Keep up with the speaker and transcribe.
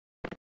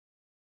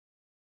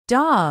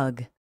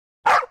Dog.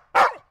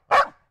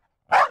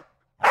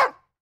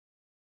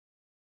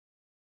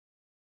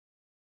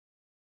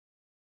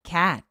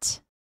 Cat.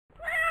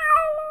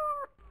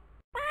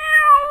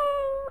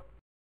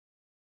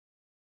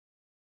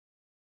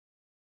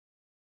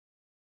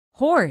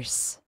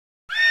 Horse.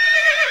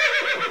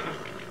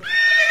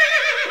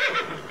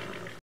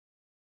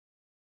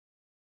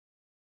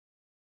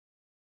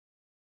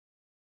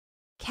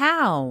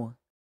 Cow.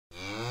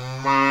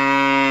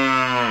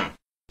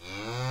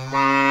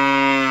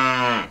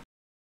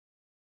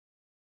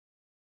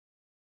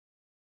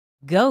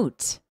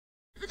 Goat.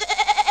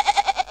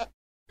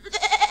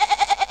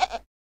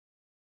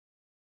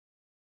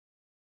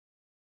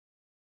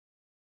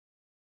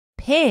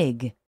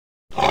 Pig.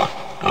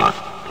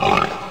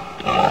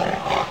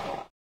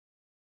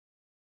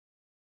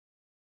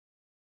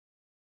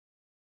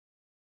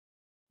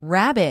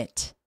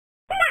 Rabbit.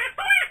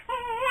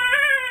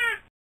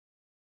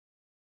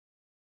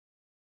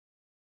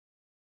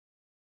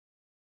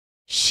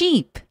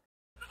 Sheep.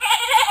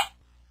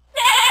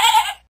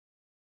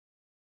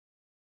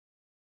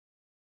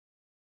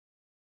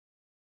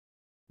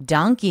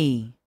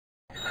 Donkey.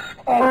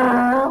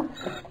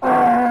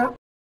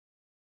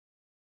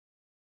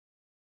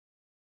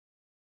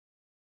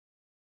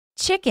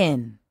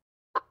 Chicken.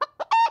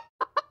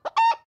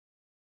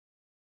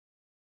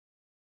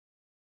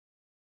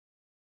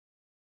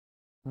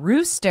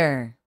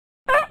 Rooster.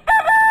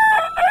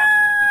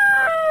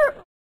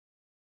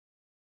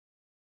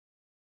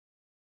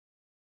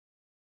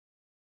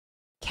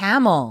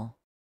 Camel.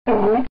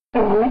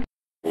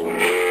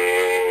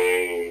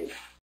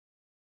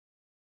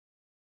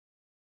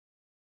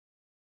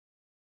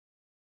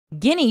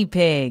 Guinea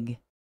pig.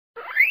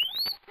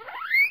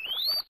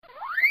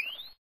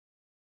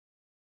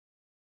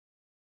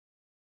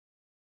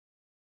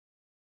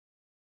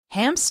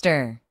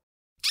 Hamster.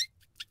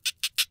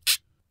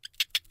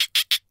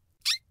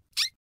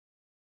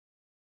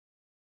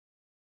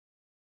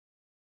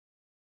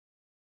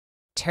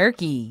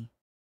 Turkey.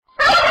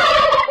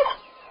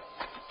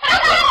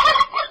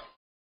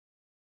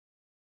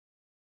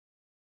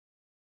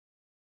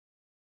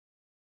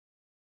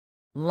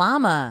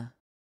 Llama.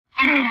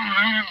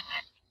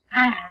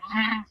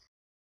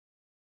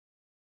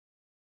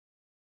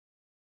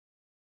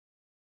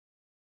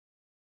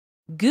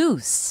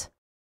 Goose.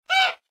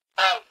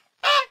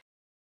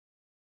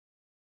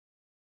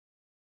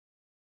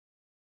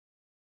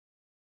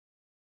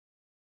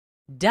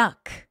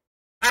 Duck.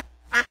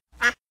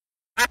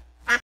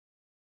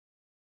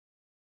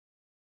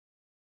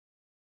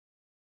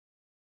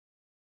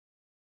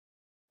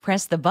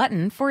 Press the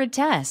button for a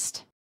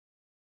test.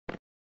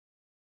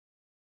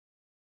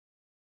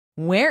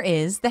 Where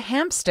is the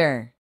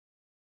hamster?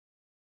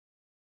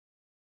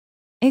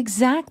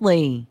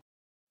 Exactly.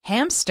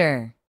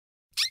 Hamster.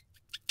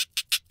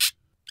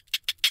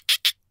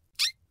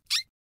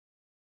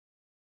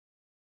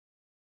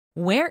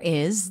 Where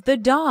is the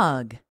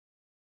dog?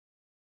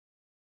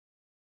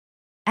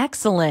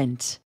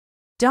 Excellent.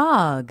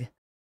 Dog.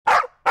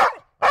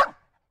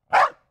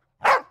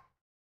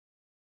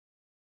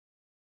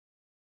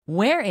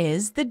 Where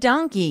is the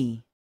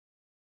donkey?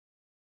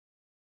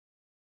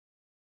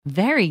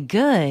 Very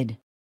good.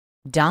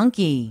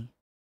 Donkey.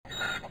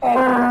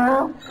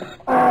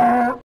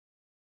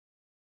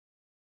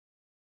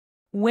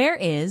 Where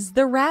is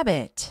the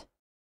rabbit?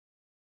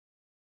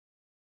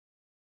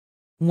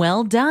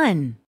 Well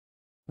done.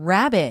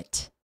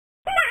 Rabbit.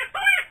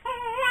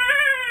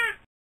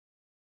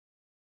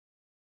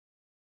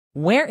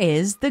 Where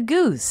is the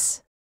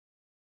goose?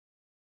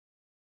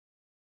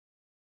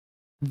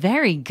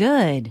 Very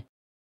good.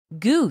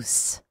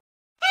 Goose.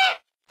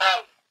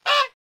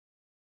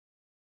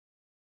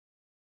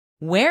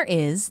 Where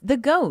is the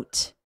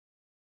goat?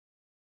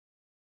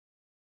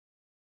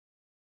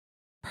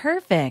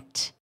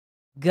 Perfect.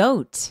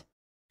 Goat.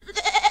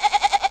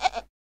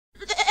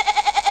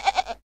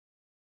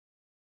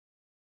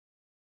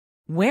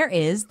 Where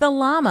is the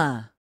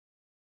llama?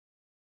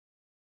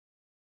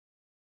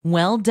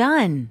 Well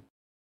done.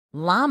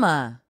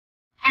 Llama.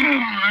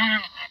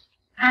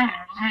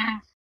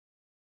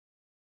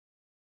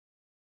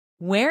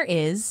 Where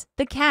is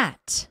the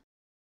cat?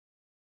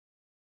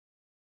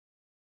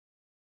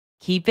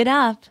 Keep it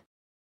up.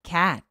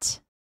 Cat.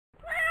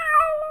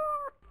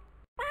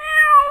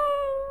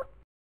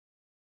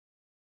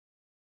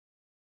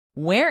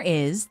 Where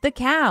is the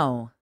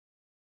cow?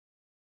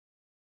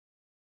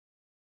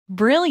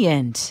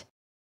 Brilliant.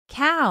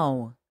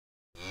 Cow.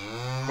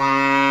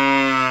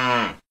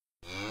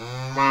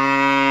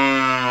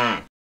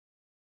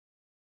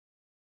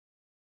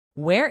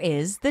 Where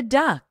is the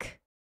duck?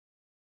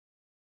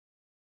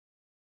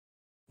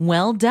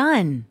 Well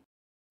done.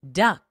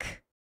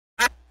 Duck.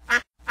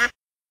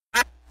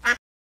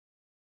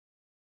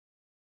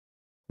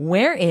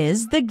 Where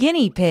is the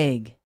guinea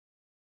pig?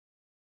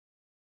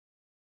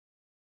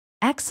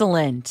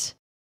 Excellent.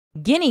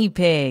 Guinea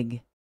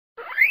pig.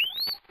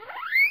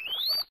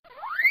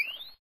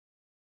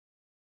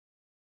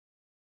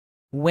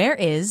 Where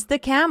is the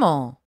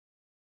camel?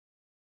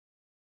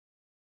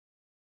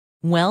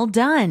 Well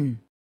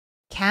done.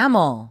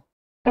 Camel.